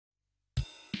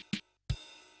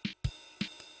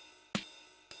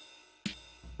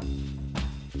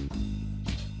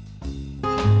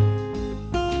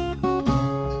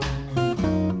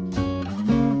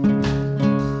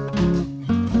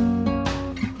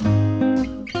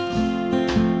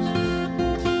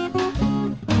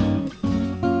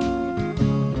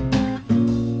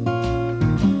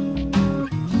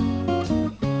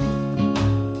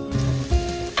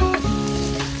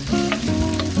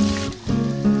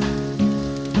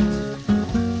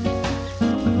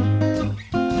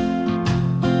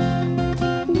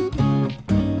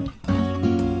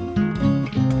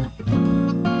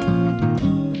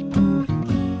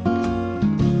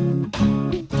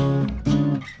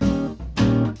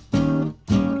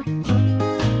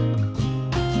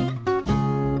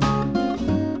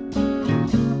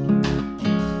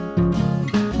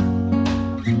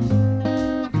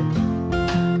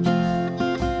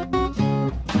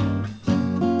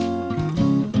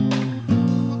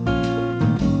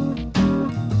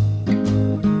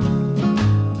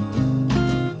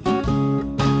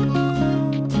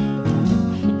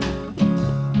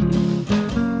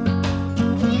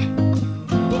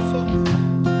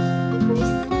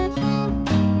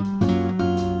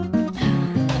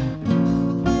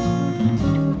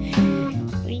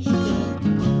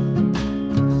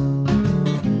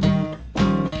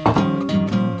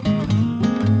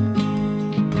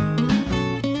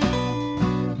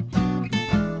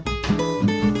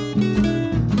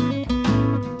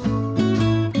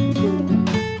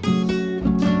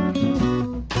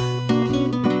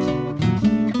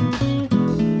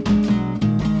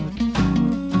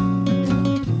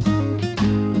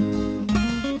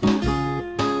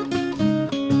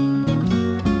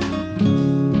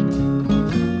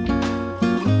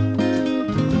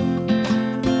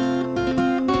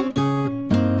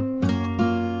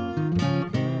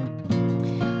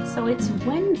So it's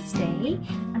Wednesday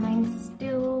and I'm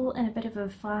still in a bit of a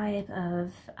vibe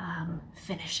of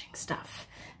finishing stuff.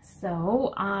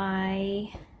 So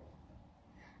I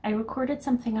recorded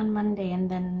something on Monday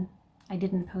and then I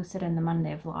didn't post it in the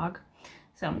Monday vlog.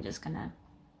 So I'm just gonna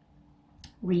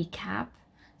recap.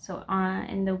 So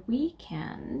in the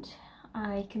weekend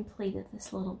I completed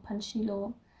this little punch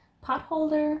needle pot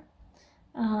holder,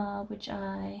 which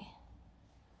I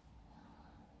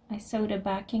sewed a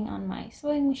backing on my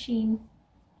sewing machine,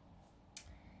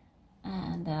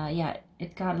 and yeah,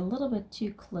 it got a little bit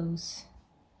too close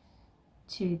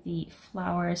to the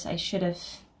flowers. I should have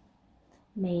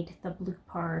made the blue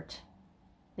part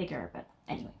bigger, but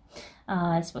anyway,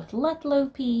 it's with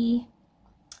Lutlopi,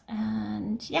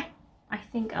 and yeah, I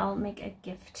think I'll make a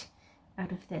gift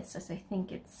out of this, as I think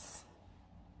it's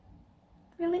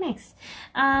really nice.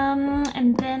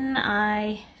 And then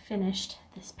I finished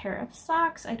this pair of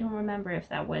socks. I don't remember if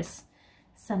that was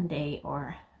Sunday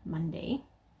or Monday.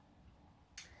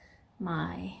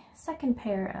 My second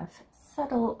pair of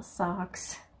subtle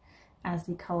socks, as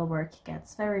the color work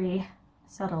gets very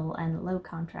subtle and low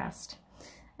contrast,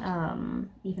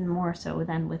 even more so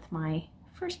than with my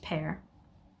first pair,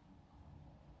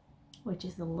 which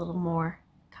is a little more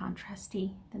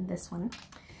contrasty than this one.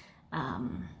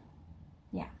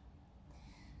 Yeah,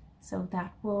 so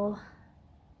that will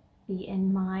be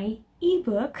in my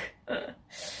ebook.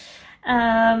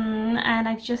 And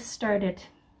I've just started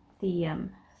the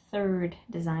third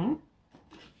design.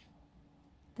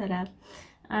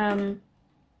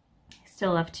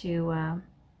 Still have to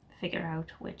figure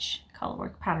out which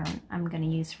colorwork pattern I'm going to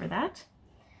use for that.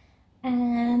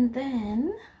 And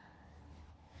then,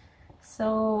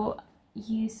 so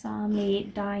you saw me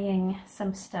dyeing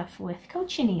some stuff with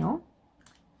cochineal,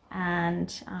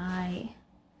 and I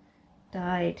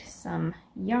dyed some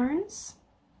yarns.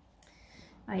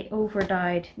 I over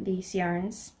dyed these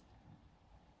yarns.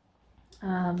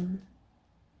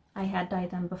 I had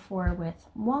dyed them before with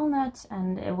walnut,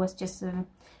 and it was just a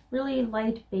really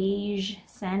light beige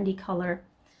sandy color,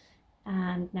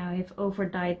 and now I've over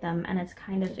dyed them and it's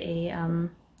kind of a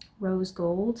rose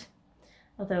gold,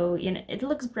 although, you know, it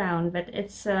looks brown, but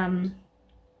it's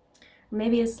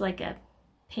maybe it's like a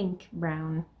pink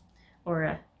brown or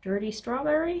a dirty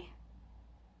strawberry.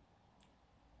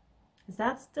 Is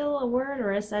that still a word,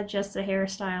 or is that just a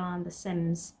hairstyle on The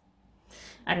Sims?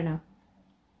 I don't know.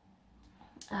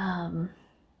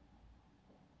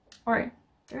 Or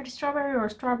dirty strawberry or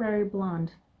strawberry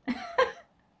blonde.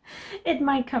 It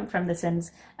might come from The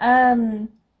Sims.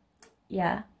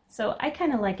 Yeah, so I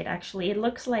kind of like it, actually. It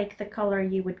looks like the color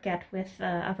you would get with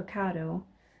avocado.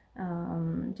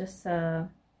 Just a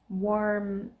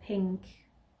warm pink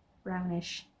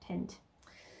brownish tint.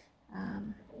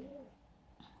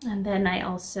 And then I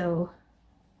also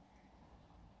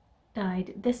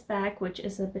dyed this bag, which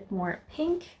is a bit more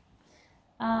pink.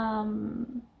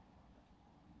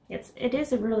 It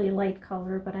is a really light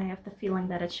color, but I have the feeling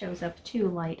that it shows up too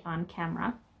light on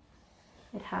camera.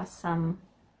 It has some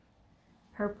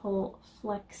purple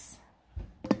flecks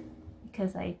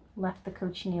because I left the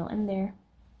cochineal in there.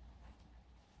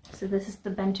 So this is the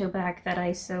bento bag that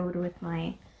I sewed with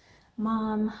my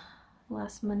mom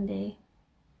last Monday,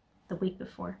 the week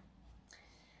before.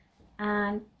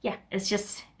 And yeah, it's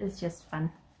just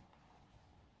fun.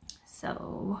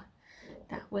 So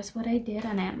that was what I did,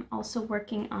 and I'm also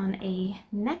working on a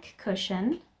neck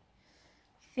cushion.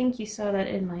 I think you saw that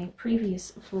in my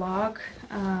previous vlog.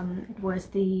 It was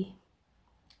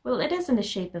well, it is in the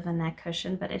shape of a neck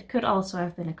cushion, but it could also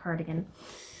have been a cardigan.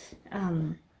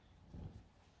 And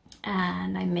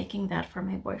I'm making that for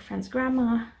my boyfriend's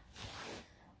grandma,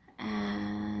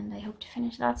 and I hope to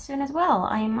finish that soon as well.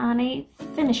 I'm on a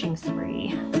finishing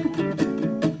spree.